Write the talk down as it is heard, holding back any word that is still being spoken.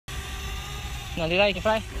Now, Lila, you can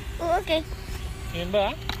fly. Oh, okay.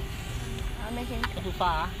 Remember, I'll make him. not too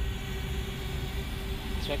far.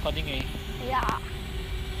 It's recording, eh? Yeah.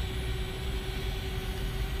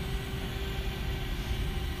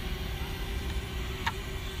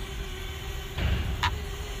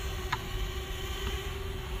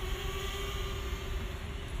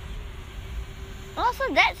 Oh,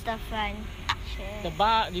 so that's the front. The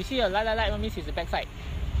bar, you see a light, what means it's the back side.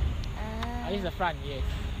 This is the front, yes.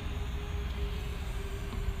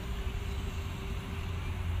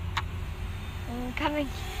 Coming.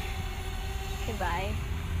 Goodbye.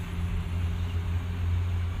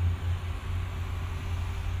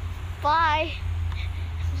 Bye.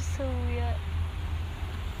 So weird.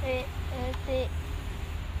 Wait, let's see.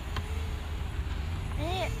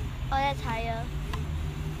 Oh, that's higher.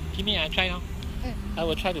 Give me a try now. I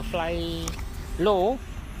will try to fly low.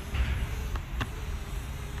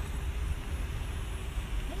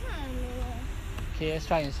 That's not low. Okay, let's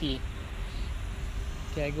try and see.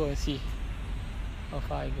 Okay, I go and see how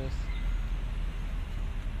far it goes.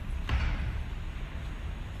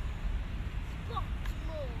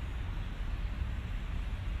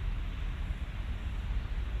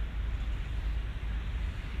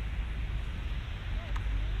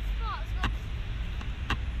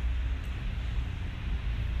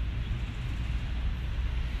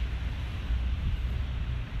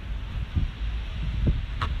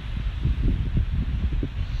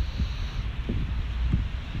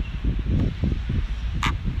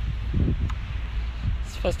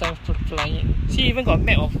 First time flying it. See, even got a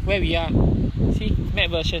map of where we are. See,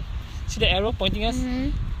 map version. See the arrow pointing us?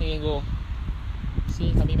 You can go.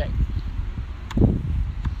 See, coming back.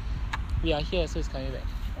 We are here, so it's coming back.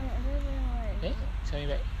 Eh? It's coming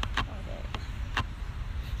back.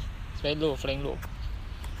 It's very low, flying low.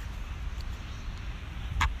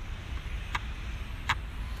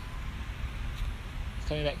 It's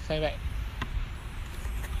coming back, it's coming back.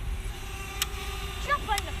 Jump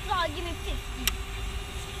on the floor, give me 50.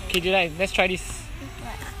 Okay, Dylan, let's try this.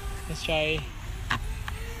 What? Let's try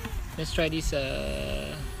this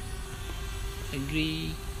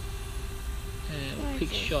agree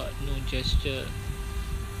quick shot, no gesture.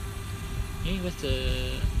 Hey, what's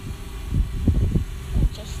the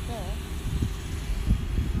Gesture?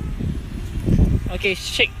 okay,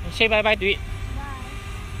 shake bye bye to it.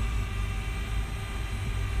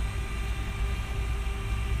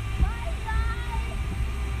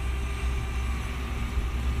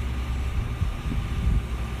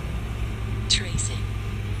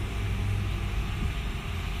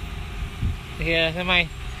 Okay, never mind.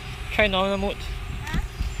 Try normal mode.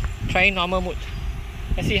 Try normal mode.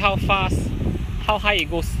 Let's see how fast, how high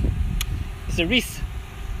it goes. It's a risk,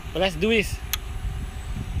 but let's do this.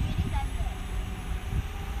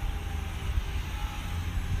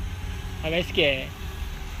 I'm very scared.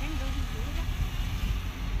 Then don't do that.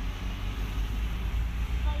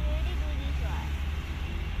 But you already do this, right?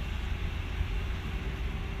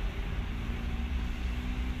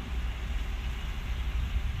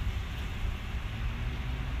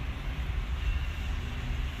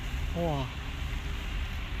 Wow.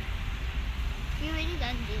 You already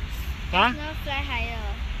done this. Huh? Just now fly higher.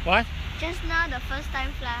 What? Just now the first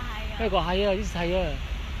time fly higher. Where got higher? This is higher.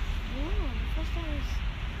 No, the first time is...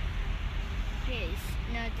 Yes.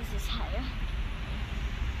 No, this is higher.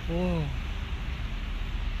 Oh.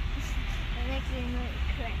 The next thing it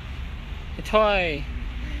crack. A toy.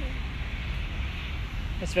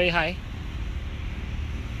 That's very high.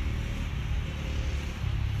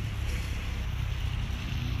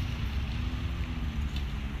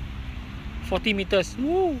 $40 meters.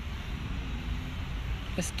 Woo!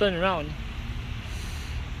 Let's turn around.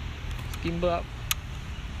 Timber up.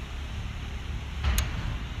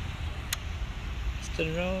 Let's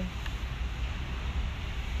turn around.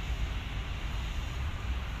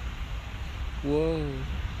 Whoa.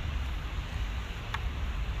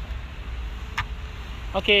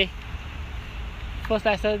 Okay. First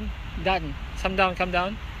lesson done. Come down, come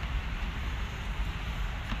down.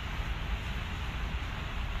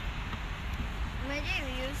 Imagine if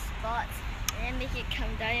we use spots and then make it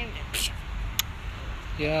come down and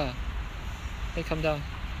Yeah. Hey, come down.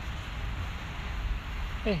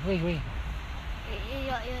 Hey, wait. You're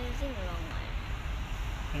using the wrong one.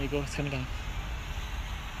 There you go, it's coming down.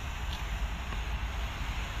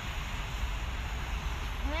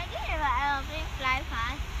 Imagine if an aeroplane fly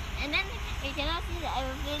past and then you cannot see the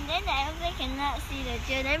aeroplane, then the aeroplane cannot see the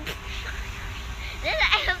drone, then the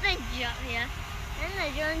aeroplane drop here, then the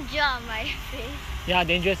drone drop on my face. Yeah,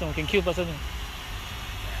 dangerous, can kill person.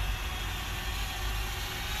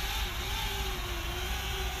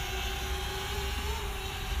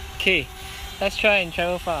 Okay, Let's try and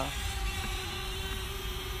travel far.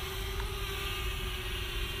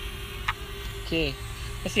 Okay,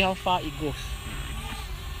 let's see how far it goes.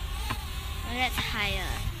 Oh, that's higher.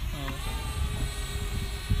 Oh.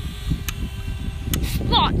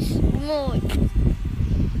 Sports mode.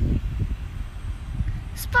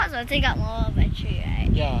 Sports will take up more battery, right?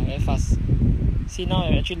 Yeah, very fast. See, now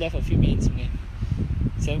I actually left a few minutes, man.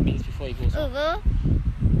 7 minutes before it goes. Oh, go.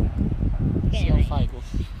 See how far it goes.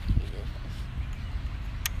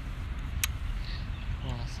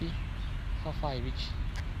 Oh, see how far it reached.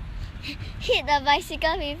 Hit the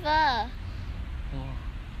bicycle people. Oh.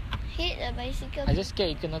 Hit the bicycle. I just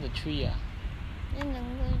scared it kena the tree. Then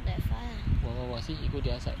don't go that far. Wow, see, it go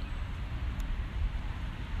the other side.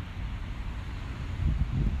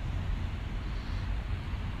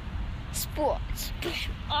 Sports.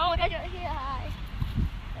 Oh my god, you're here high.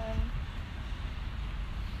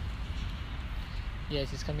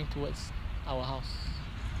 Yes, it's coming towards our house.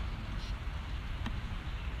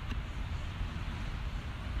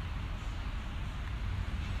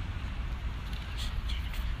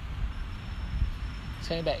 It's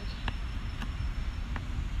coming back.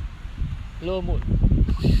 Low mood.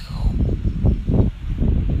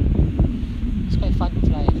 It's quite fun to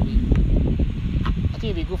fly actually. I think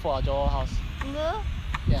it'll be good for our Johor house. Go.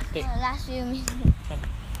 Yeah, take. Last few minutes. Come.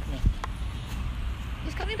 Yeah.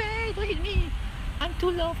 It's coming back. Don't hit me. I'm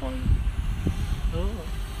too low for you. Oh.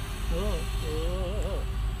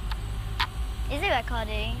 Is it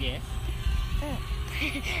recording? Yes.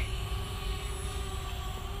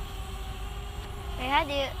 Wait, how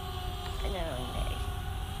do you...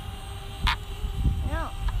 No.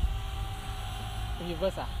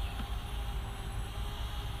 Reverse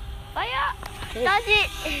Fire! Hey. Touch it!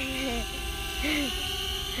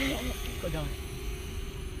 Go down.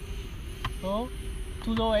 Oh,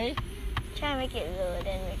 too low, eh? Try to make it low,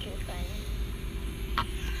 then make it fun.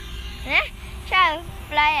 Try to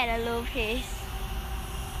fly at a low pace.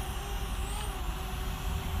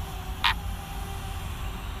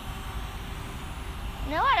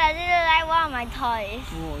 You know what? I didn't like one of my toys.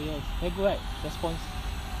 Oh, yes. Very good, right? Response.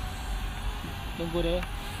 Don't go there.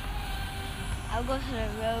 I'll go to the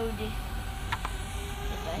road.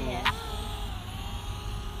 Over here.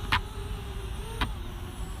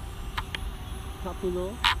 Not too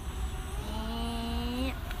low.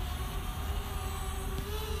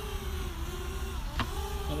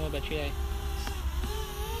 No more battery, eh?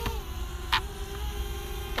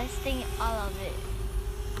 Testing all of it.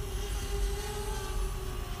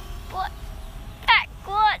 What?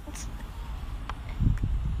 Backwards!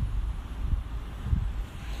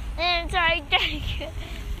 And sorry, hey.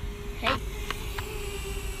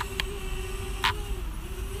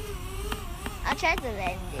 I'll try to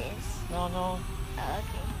land this. No. Oh,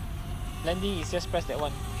 okay. Landing is just press that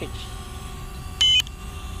one. H.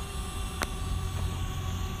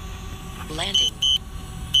 Landing.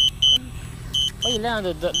 Why you land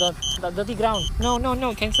on the dirty ground?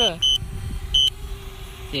 No, cancel.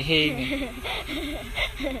 Yeah.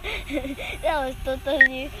 That was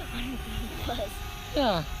totally on purpose.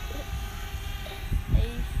 Yeah. I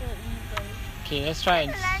so evil. Okay, let's try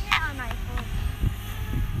and... Land it on my phone.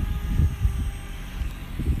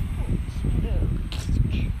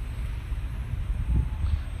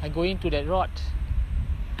 I go into that rod.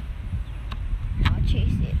 I'll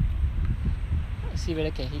chase it. See whether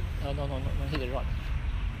I can hit. No, hit the rod.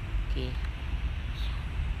 Okay.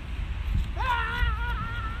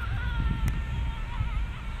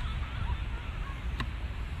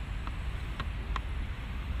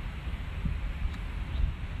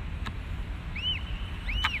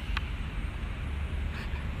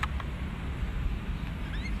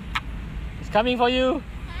 It's coming for you.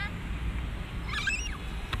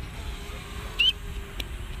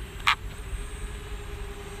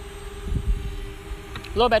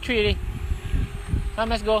 Low battery already. Come,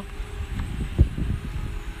 let's go.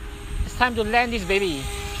 It's time to land this baby.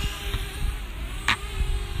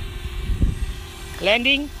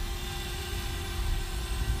 Landing.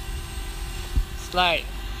 Slide.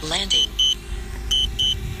 Landing.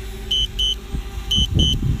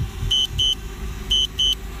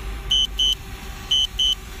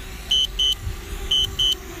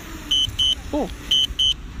 Ooh.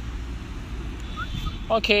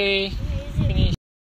 Okay.